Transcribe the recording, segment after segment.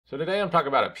So today I'm talking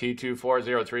about a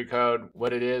P2403 code,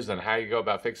 what it is and how you go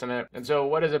about fixing it. And so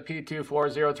what is a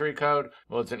P2403 code?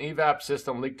 Well, it's an evap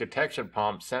system leak detection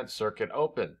pump sense circuit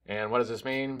open. And what does this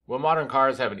mean? Well, modern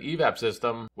cars have an evap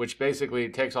system, which basically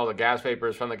takes all the gas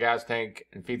vapors from the gas tank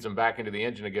and feeds them back into the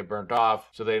engine to get burnt off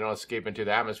so they don't escape into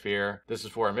the atmosphere. This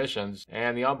is for emissions.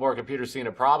 And the onboard computer's seen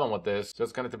a problem with this, so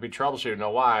it's going to have to be troubleshooted. Know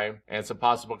why? And some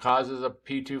possible causes of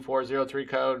P2403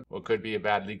 code. Well, it could be a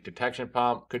bad leak detection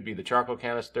pump, could be the charcoal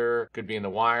canister, could be in the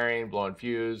wiring, blowing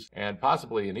fuse, and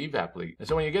possibly an evap leak. And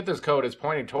so when you get this code, it's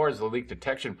pointing towards the leak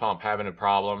detection pump having a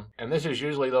problem. And this is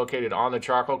usually located on the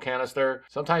charcoal canister.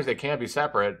 Sometimes they can be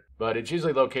separate, but it's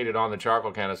usually located on the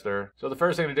charcoal canister. So the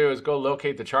first thing to do is go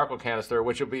locate the charcoal canister,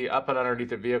 which will be up and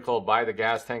underneath the vehicle by the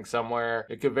gas tank somewhere.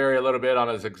 It could vary a little bit on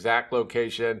its exact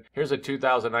location. Here's a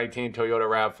 2019 Toyota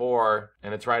RAV4,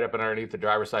 and it's right up and underneath the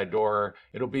driver's side door.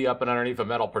 It'll be up and underneath a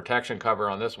metal protection cover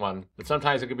on this one. But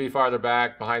sometimes it could be farther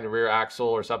back, behind the rear axle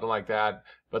or something like that.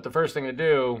 But the first thing to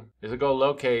do is to go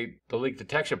locate the leak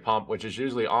detection pump, which is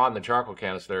usually on the charcoal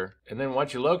canister. And then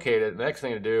once you locate it, the next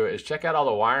thing to do is check out all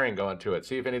the wiring going to it.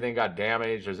 See if anything got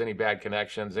damaged, there's any bad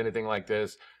connections, anything like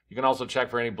this. You can also check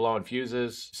for any blown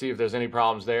fuses, see if there's any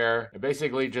problems there. And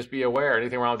basically just be aware,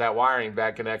 anything wrong with that wiring,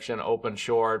 bad connection, open,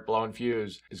 short, blown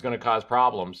fuse, is going to cause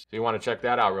problems. So you want to check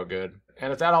that out real good.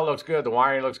 And if that all looks good, the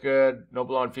wiring looks good, no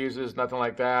blown fuses, nothing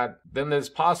like that, then it's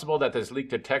possible that this leak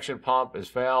detection pump has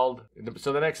failed.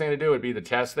 So the next thing to do would be to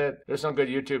test it. There's some good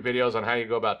YouTube videos on how you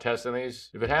go about testing these.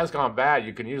 If it has gone bad,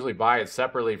 you can usually buy it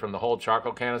separately from the whole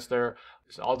charcoal canister.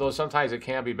 Although sometimes it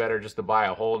can be better just to buy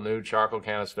a whole new charcoal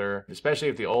canister, especially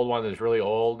if the old one is really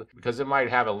old, because it might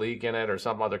have a leak in it or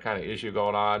some other kind of issue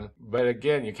going on. But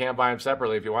again, you can buy them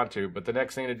separately if you want to. But the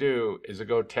next thing to do is to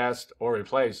go test or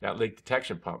replace that leak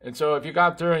detection pump. And so if you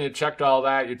got through and you checked all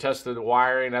that, you tested the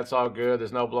wiring, that's all good,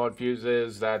 there's no blown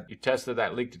fuses, that you tested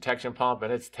that leak detection pump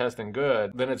and it's testing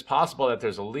good, then it's possible that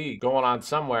there's a leak going on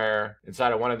somewhere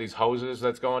inside of one of these hoses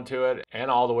that's going to it and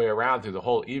all the way around through the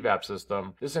whole evap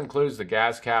system. This includes the gas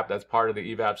cap that's part of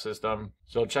the evap system.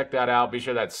 So check that out. Be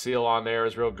sure that seal on there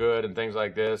is real good and things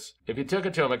like this. If you took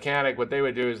it to a mechanic, what they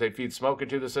would do is they'd feed smoke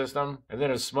into the system, and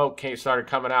then as smoke started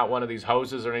coming out one of these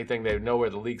hoses or anything, they'd know where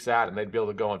the leak's at and they'd be able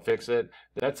to go and fix it.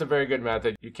 That's a very good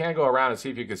method. You can go around and see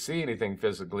if you can see anything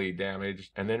physically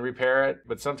damaged and then repair it,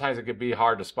 but sometimes it could be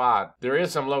hard to spot. There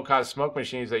is some low-cost smoke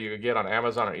machines that you could get on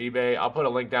Amazon or eBay. I'll put a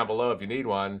link down below if you need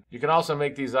one. You can also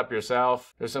make these up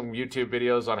yourself. There's some YouTube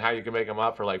videos on how you can make them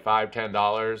up for like $5,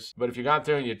 $10. But if you got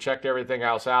through and you checked everything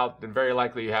else out, then very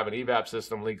likely you have an evap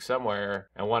system leak somewhere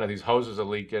and one of these hoses are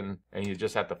leaking and you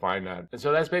just have to find that. And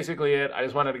so that's basically it. I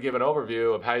just wanted to give an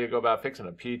overview of how you go about fixing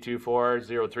a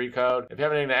P2403 code. If you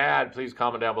have anything to add, please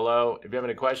comment down below. If you have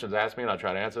any questions, ask me and I'll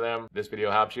try to answer them. If this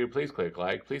video helps you, please click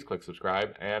like, please click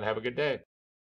subscribe, and have a good day.